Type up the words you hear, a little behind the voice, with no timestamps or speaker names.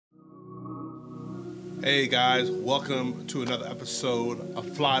Hey guys, welcome to another episode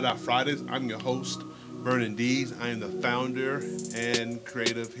of Fly Fridays. I'm your host, Vern. I am the founder and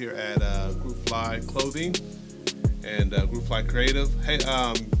creative here at GRP FLY Clothing and GRP FLY Creative. Hey,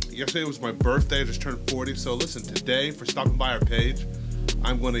 yesterday was my birthday. I just turned 40. So listen, today for stopping by our page,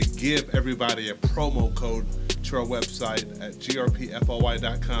 I'm going to give everybody a promo code to our website at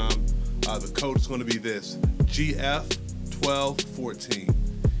grpfly.com. The code is going to be this, GF1214.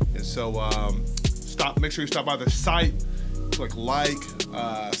 And so make sure you stop by the site, click like,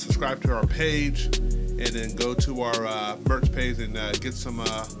 subscribe to our page, and then go to our merch page and get some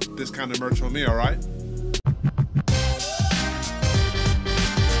discounted merch from me, all right?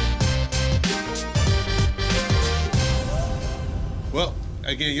 Well,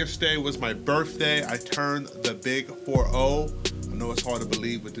 again, yesterday was my birthday. I turned the big 4-0. I know it's hard to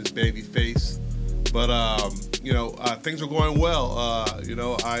believe with this baby face, but things are going well.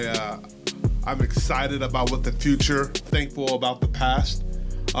 I'm excited about what the future, thankful about the past.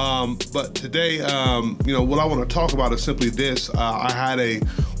 But today, what I want to talk about is simply this. I had a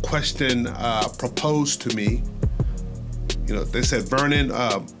question proposed to me. They said, Vernon,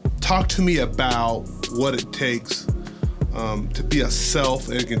 talk to me about what it takes to be a self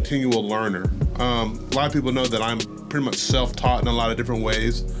and continual learner. A lot of people know that I'm pretty much self-taught in a lot of different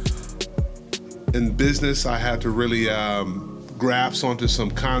ways. In business, I had to really grasp onto some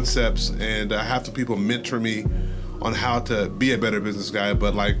concepts and have some people mentor me on how to be a better business guy.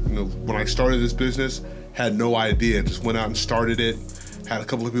 But when I started this business, had no idea. Just went out and started it. Had a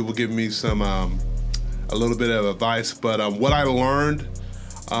couple of people give me some a little bit of advice. But what I learned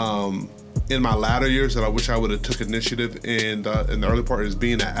in my latter years that I wish I would have took initiative in the early part is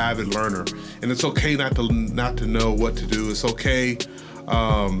being an avid learner. And it's okay not to know what to do. It's okay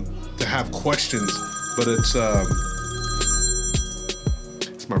to have questions, but it's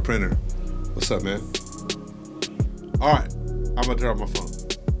my printer. What's up, man? All right, I'm gonna turn off my phone.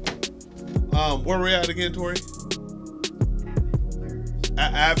 Where are we at again, Tori?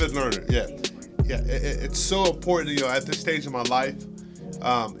 Avid learner. Yeah. It's so important, at this stage of my life.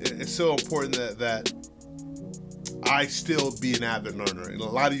 It's so important that I still be an avid learner. And a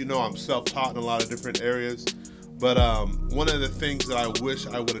lot of you know I'm self-taught in a lot of different areas. But one of the things that I wish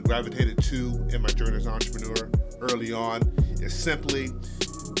I would have gravitated to in my journey as an entrepreneur early on is simply,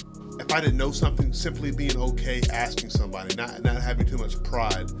 if I didn't know something, simply being okay asking somebody, not having too much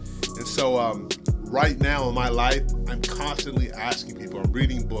pride. And so right now in my life, I'm constantly asking people. I'm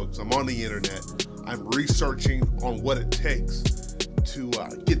reading books. I'm on the internet. I'm researching on what it takes to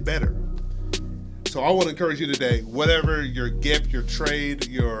get better. So I want to encourage you today, whatever your gift, your trade,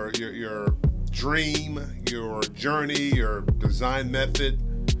 your dream, your journey, your design method,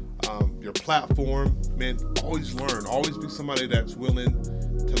 your platform, man, always learn. Always be somebody that's willing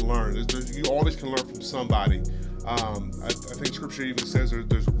to learn. You always can learn from somebody. I think scripture even says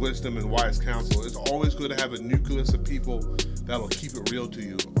there's wisdom and wise counsel. It's always good to have a nucleus of people that'll keep it real to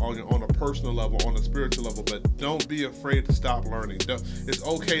you on a personal level, on a spiritual level, but don't be afraid to stop learning. It's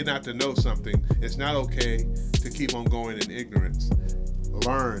okay not to know something. It's not okay to keep on going in ignorance.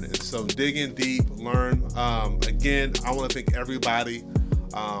 Learn. And so dig in deep, learn. Again, I want to thank everybody,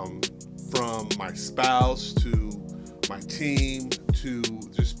 from my spouse to my team to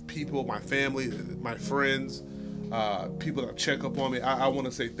just people, my family, my friends, people that check up on me. I want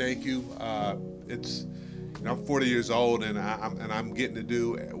to say thank you. I'm 40 years old and I'm getting to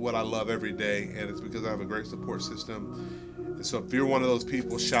do what I love every day, and it's because I have a great support system. And so if you're one of those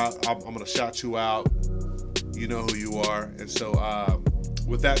people, I'm going to shout you out. You know who you are. And so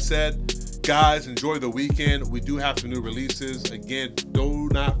with that said, guys, enjoy the weekend. We do have some new releases. Again, do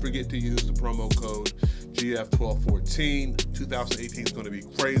not forget to use the promo code GF1214. 2018 is going to be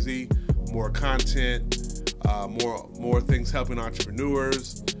crazy. More content, more things helping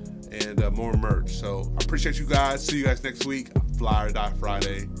entrepreneurs, and more merch. So I appreciate you guys. See you guys next week. Fly or Die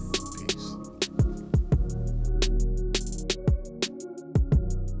Friday.